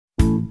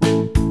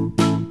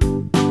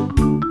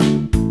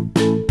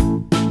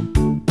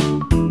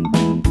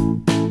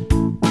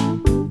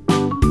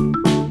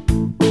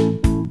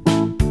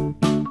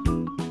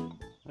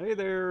Hey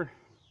there,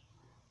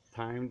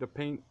 time to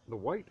paint the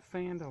white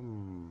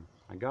Phantom.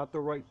 I got the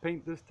right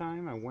paint this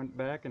time. I went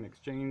back and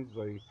exchanged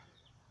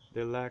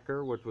the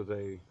lacquer, which was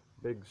a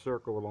big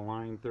circle with a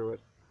line through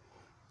it.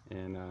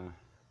 And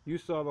you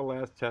saw the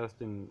last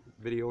test in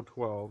video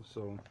 12,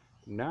 so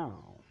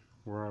now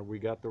we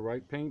got the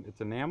right paint.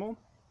 It's enamel.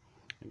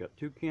 I got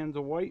 2 cans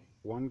of white,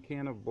 1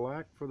 can of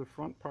black for the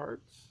front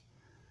parts.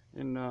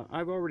 And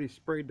I've already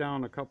sprayed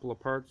down a couple of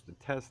parts to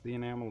test the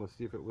enamel to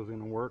see if it was going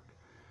to work.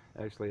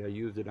 Actually, I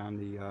used it on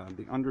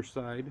the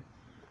underside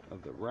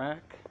of the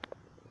rack,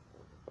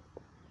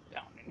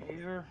 down in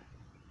here,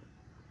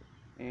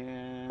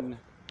 and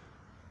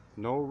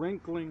no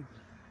wrinkling.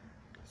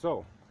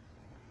 So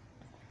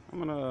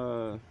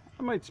I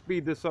might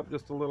speed this up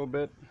just a little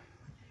bit,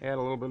 add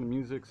a little bit of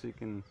music so you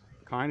can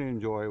kind of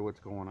enjoy what's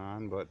going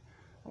on. But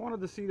I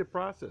wanted to see the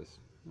process.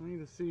 I need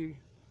to see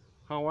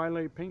how I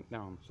lay paint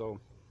down. So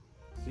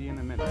see you in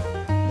a minute.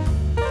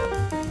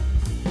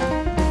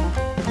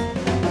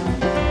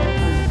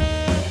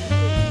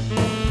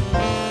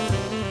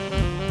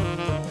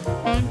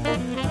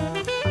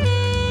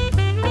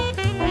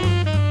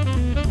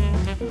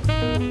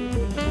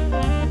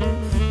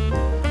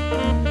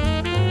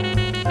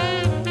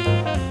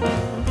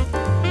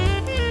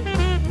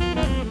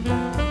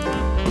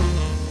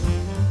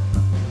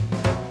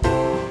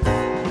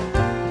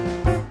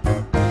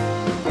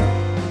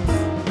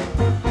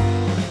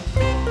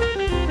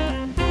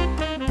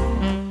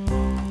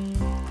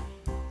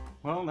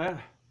 Well, that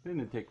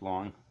didn't take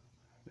long.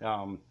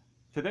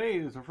 Today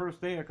is the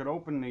first day I could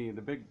open the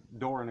big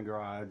door in the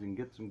garage and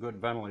get some good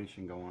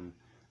ventilation going.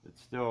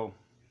 It's still,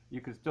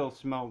 you can still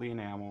smell the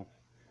enamel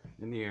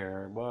in the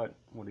air, but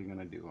what are you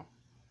gonna do?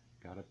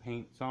 Gotta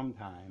paint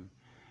sometime.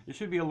 It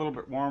should be a little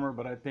bit warmer,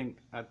 but I think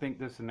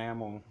this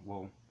enamel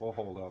will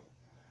hold up.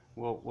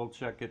 We'll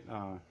check it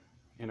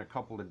in a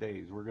couple of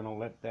days. We're gonna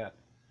let that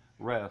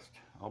rest.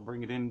 I'll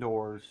bring it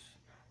indoors,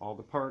 all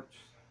the parts,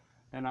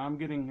 and I'm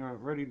getting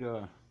ready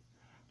to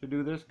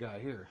do this guy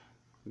here,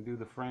 and do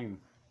the frame.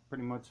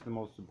 Pretty much the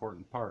most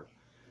important part.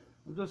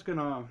 I'm just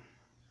gonna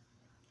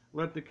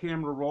let the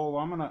camera roll.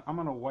 I'm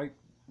gonna wipe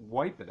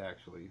it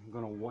actually. I'm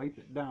gonna wipe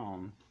it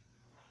down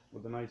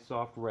with a nice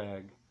soft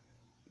rag,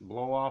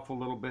 blow off a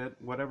little bit,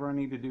 whatever I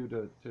need to do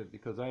to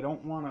because I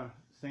don't want to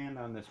sand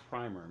on this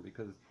primer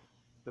because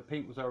the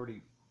paint was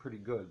already pretty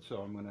good. So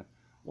I'm gonna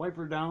wipe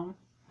her down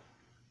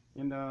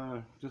and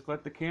just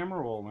let the camera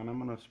roll, and I'm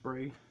gonna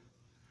spray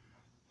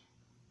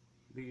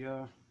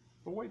the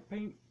white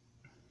paint.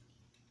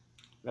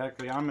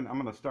 Actually, I'm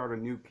gonna start a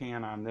new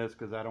can on this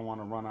because I don't want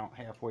to run out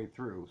halfway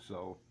through.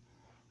 So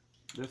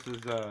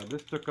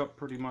this took up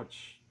pretty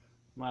much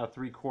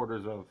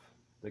 3/4 of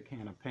the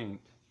can of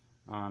paint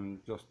on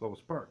just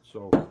those parts.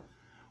 So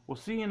we'll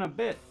see you in a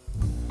bit.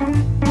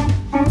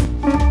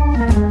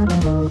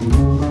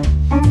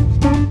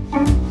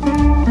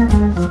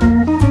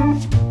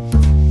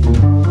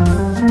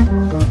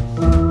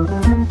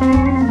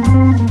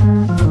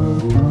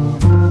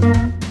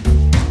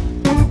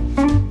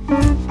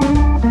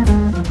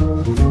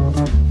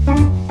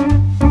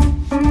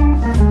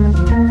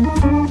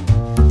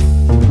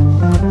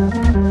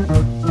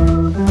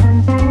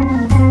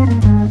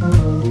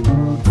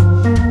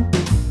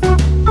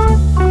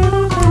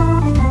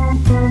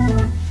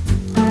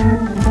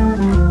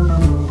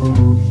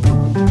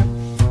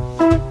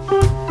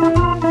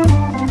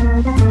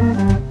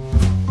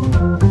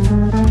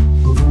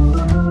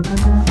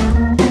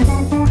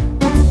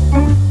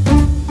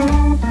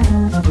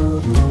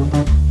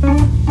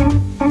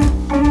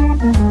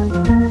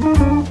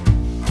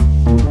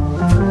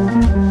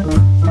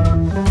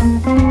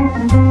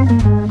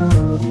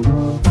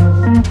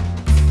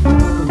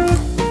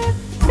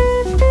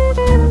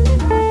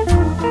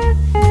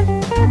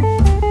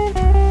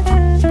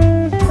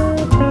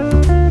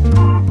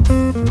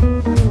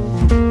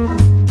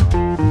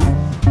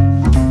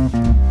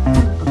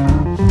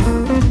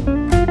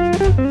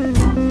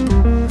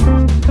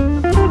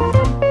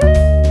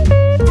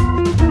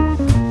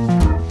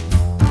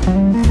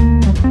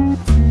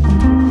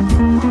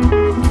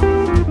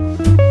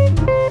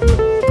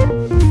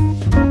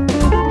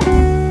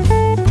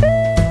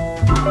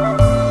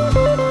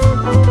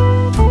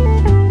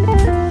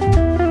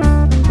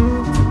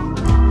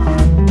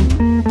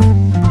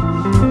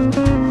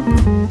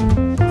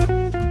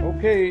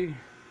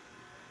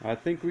 I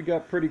think we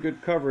got pretty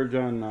good coverage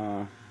on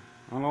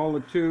all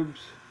the tubes.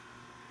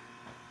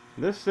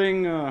 This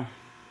thing,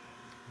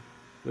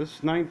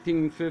 this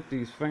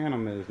 1950s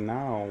Phantom is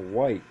now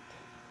white.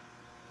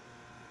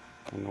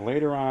 And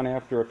later on,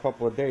 after a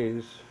couple of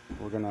days,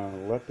 we're gonna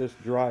let this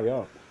dry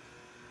up.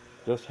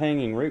 Just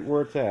hanging right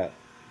where it's at,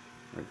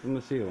 right from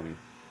the ceiling.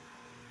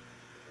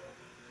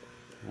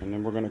 And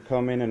then we're gonna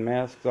come in and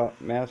mask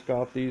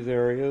off these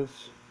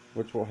areas,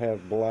 which will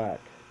have black.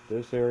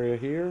 This area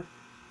here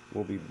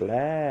will be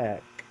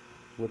black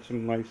with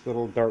some nice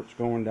little darts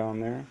going down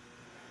there.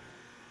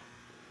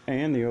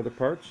 And the other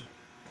parts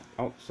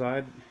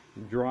outside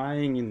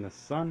drying in the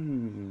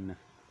sun.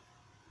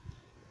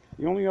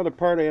 The only other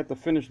part I have to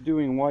finish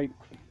doing white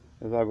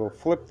is I will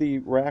flip the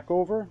rack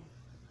over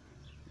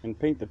and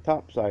paint the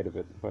top side of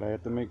it, but I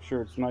have to make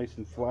sure it's nice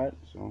and flat.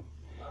 So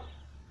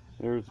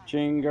there's the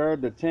chain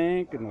guard, the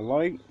tank, and the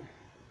light.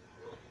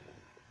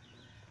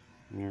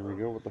 And there we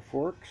go with the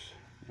forks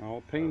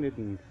all painted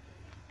and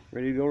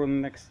ready to go to the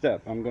next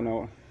step. I'm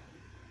gonna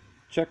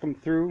check them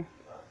through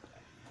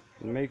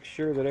and make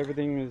sure that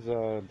everything is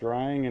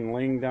drying and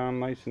laying down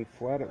nice and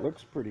flat. It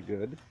looks pretty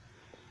good.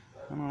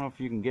 I don't know if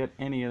you can get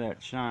any of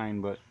that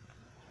shine, but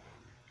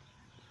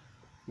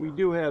we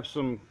do have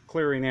some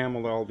clear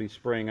enamel that I'll be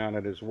spraying on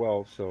it as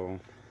well, so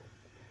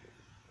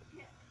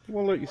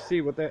we'll let you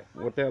see what that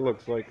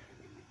looks like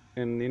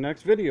in the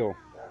next video.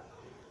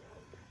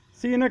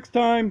 See you next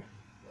time.